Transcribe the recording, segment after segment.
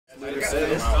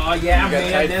Oh yeah,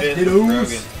 man, that's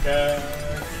dudes.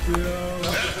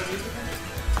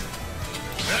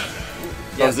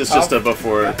 Yeah, is this just a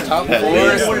before top pet 4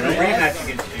 league? rematch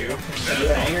against you.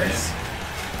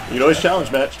 You can always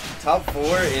challenge match. Top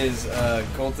 4 is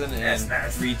Colton and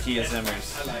 3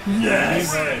 TSMers.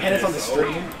 Yes. And it's on the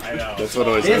stream. I know. That's what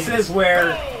always This happens. is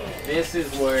where.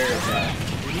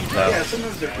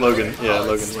 Logan,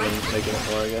 Logan's been making it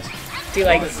more, I guess. Do you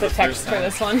like the text for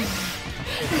this one?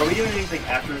 Are we doing anything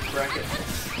after this bracket?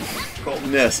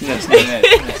 Ness.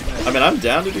 I mean, I'm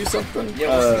down to do something. Yeah,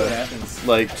 we'll see what happens.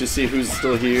 Like, just see who's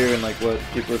still here and like what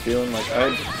people are feeling. Like,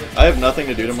 I have nothing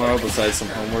to do tomorrow besides some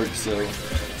homework, so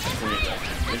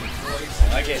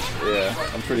I get you. yeah,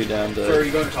 I'm pretty down to. So are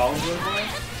you going to college tomorrow?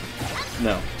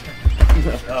 No.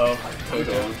 Oh,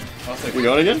 Okay. We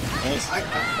going again? Nice.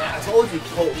 I told you,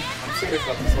 Colton. I'm serious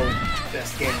about this whole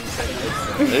best game in 7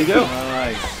 days. There you go.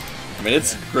 Nice. I mean,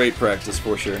 it's great practice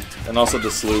for sure. And also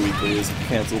the Slew Weekly is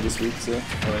canceled this week, so. Yeah.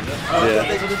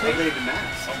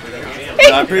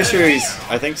 No, I'm pretty sure he's.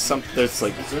 I think there's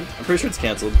like. I'm pretty sure it's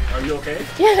canceled. Are you okay?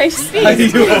 Yeah, I sneezed. Are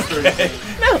you okay?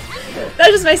 No,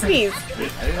 that was just my sneeze.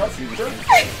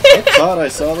 I thought I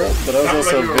saw that, but I was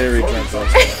also very drunk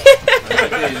last night.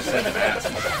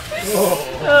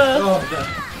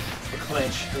 The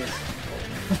clinch.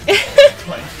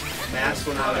 Mask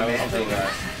will not be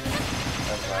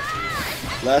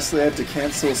Lastly, I have to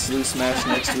cancel Slew Smash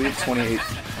next week, 28th.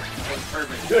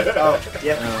 Perfect. Oh,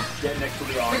 yep. Get next to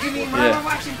the office. Yeah.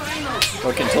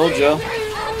 Fucking told Joe.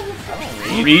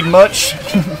 Read much? I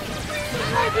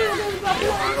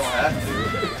don't have to.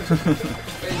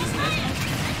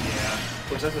 Of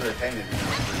course, that's what they're paying me.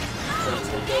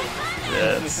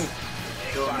 Yes.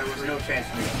 There was no chance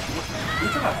for me.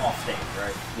 You're talking about off stage,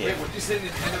 right? Yeah. Wait, what you said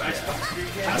Nintendo Xbox?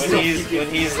 When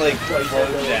he's like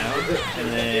floating down and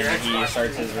then he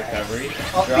starts his recovery,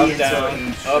 drop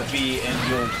down, up B, and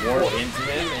you'll warp into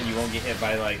him and you won't get hit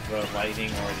by like the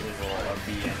lightning or his little up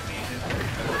B animation.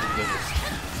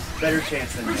 Better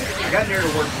chance than there. I got Nair to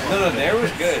work more. No, Nair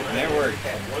was good. Nair worked.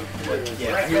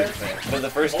 Yeah, But the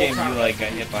first game you like got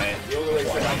hit by it.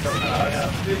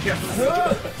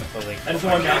 I just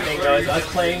want that thing, guys. I was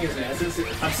playing as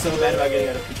Ness. I'm so bad about getting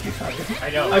out of PQ. I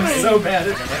know. I'm so bad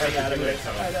at getting out of it.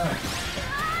 I know.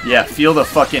 Yeah, feel the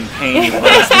fucking pain you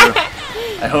put us through.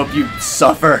 I hope you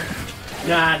suffer.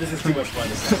 Nah, this is too much fun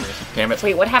to suffer. Damn it.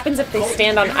 Wait, what happens if they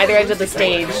stand on either edge of the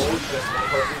stage?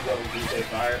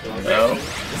 No.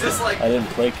 Is this like, I didn't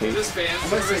placate. is this fans?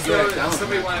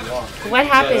 Somebody wanted to... What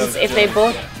happens if they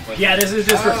both? Yeah, this is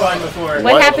just for fun before.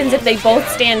 What happens if they both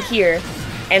stand here,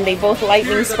 and they both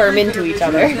lightning sperm into each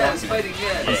other?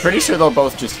 I'm pretty sure they'll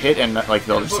both just hit and like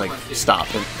they'll just like stop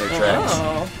in their tracks.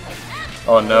 Oh.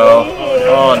 Oh no.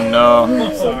 Oh no.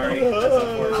 I'm sorry.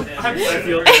 I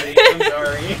feel dirty. I'm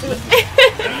sorry.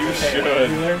 You should.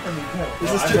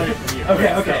 This is true.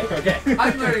 Okay.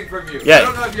 I'm learning from you. Yeah. I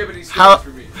don't know if you have any skills for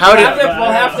me.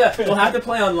 We'll have to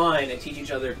play online and teach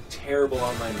each other terrible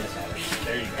online mishaps.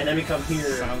 And then we come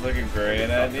here. Sounds like a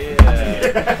great idea.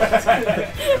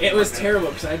 It was terrible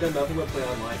because I had done nothing but play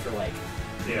online for like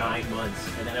 9 months,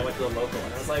 and then I went to the local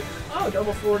and I was like, oh,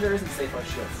 double floaters and safe on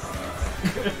shit.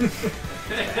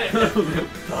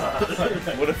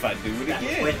 What if I do it again?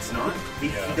 Wait, it's not? He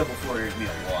double floated me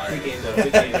a lot. Good game though.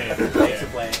 Good game. Thanks for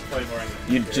playing.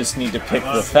 You just need to pick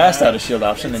the fast out of shield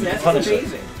option and you can punish it.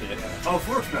 Oh,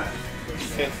 floor smash.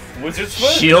 Wizard's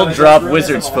foot? Shield drop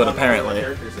wizard's foot apparently.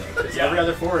 Every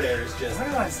other forward air is just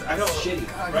shitty,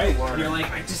 right? You're like,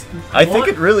 I think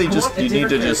it really just you need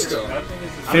to just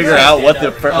figure out what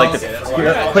the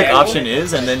quick option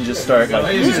is and then just start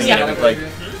like using it. Like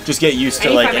just get used to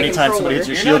like anytime somebody hits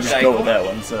your shield, just go with that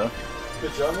one. So.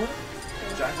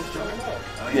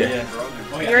 Yeah.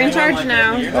 You're in charge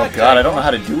now. Oh god, I don't know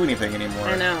how to do anything anymore.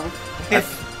 I know.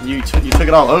 You took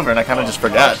it all over and I kind of just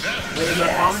forgot.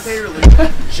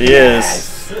 She is.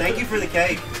 Thank you for the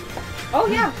cake. Oh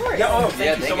yeah, of course.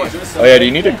 Thank you so much. Oh yeah, do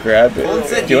you need to grab it?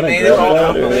 Do you want to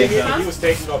grab that? He was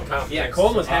taking all the confidence. Yeah,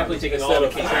 Colton was happily taking all the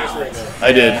cake transferring.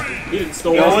 I did. He didn't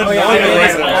store it. Oh yeah, I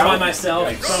did it all by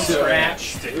myself from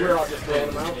scratch. We were all just throwing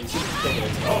them out.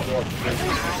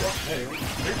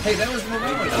 Hey, that was more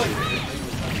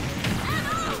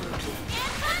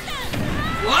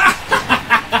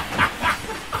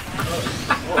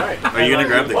Are you gonna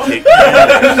grab the cake?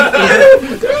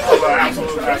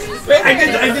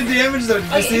 I did damage though.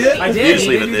 Did you see it? I did. You just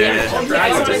leave it there.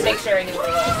 I just make sure I knew where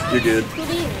it was. You're good.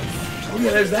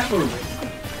 Yeah, there's that move.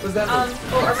 Was that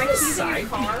Oh, are my keys in your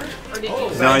car? Or did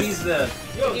you? No, He's the.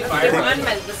 They're on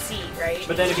the seat, right?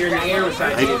 But then if you're in the air with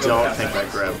side, I don't think I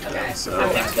grabbed Okay. them, so. I'm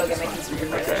gonna have to go get my keys from your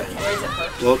car. Okay. Where is it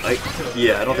first? Well,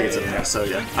 yeah, I don't think it's in there, so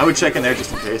yeah. I would check in there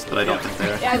just in case, but I don't think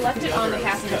they're. Yeah, I left it on the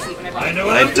passenger seat when I bought it.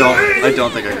 I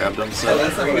don't think I grabbed them, so.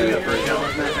 That's not gonna be up right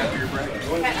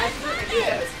now.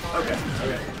 Okay.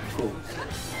 Cool.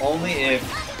 Only if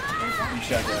you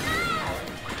check that.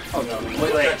 Oh no.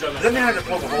 Wait. Doesn't mean I have to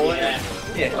poke a hole in it?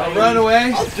 Yeah. I'll run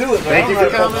away. I'll do it, but Thank you for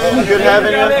coming. Good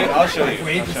having you. I'll show you.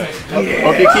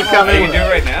 Hope you keep Can coming. you do it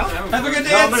right now? Have a good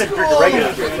day No, I'm at gonna drink the school.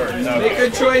 regular beer first. Make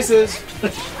good choices.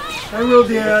 I will,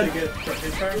 Dad.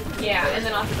 Yeah, and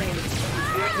then I'll have to bring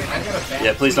it.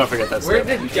 Yeah, please don't forget that Where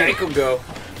stuff. did Jacob go?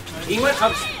 He went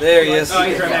up. There he is. Oh,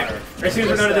 he's right back. As soon as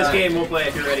we're done with this game, we'll play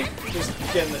if you're ready. Just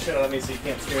getting the shit out of me so you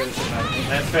can't scare the shit out of me.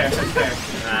 That's fair. That's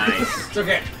fair. Nice. It's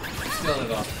okay. Stealing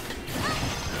it off.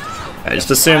 I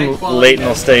just assume Leighton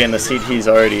will stay in the seat he's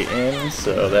already in,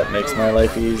 so that makes my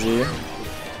life easier.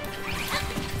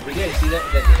 We gotta see that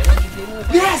damage he's dealing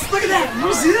with? Yes, look at that.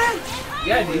 You see that?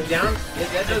 Yeah, dude, down.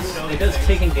 It does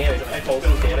taking damage. It pulls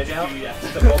some damage out.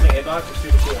 The pulsing hitbox is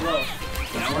super cool.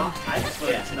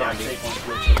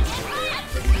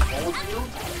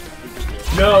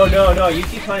 No. You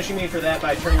keep punishing me for that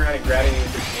by turning around and grabbing me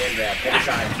with your hand grab every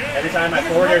time. Every time I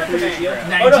forward air through your shield.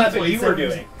 Oh no, that's what you were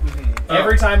doing.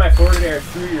 Every time I forwarded air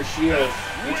through your shield,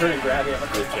 you turn and grab me. I'm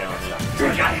like,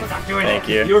 Thank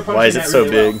you. You were punching Why is it that so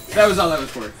really big? That was all that was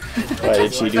for. Why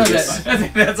did she do this?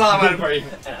 That's all I wanted for you.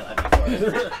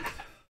 well.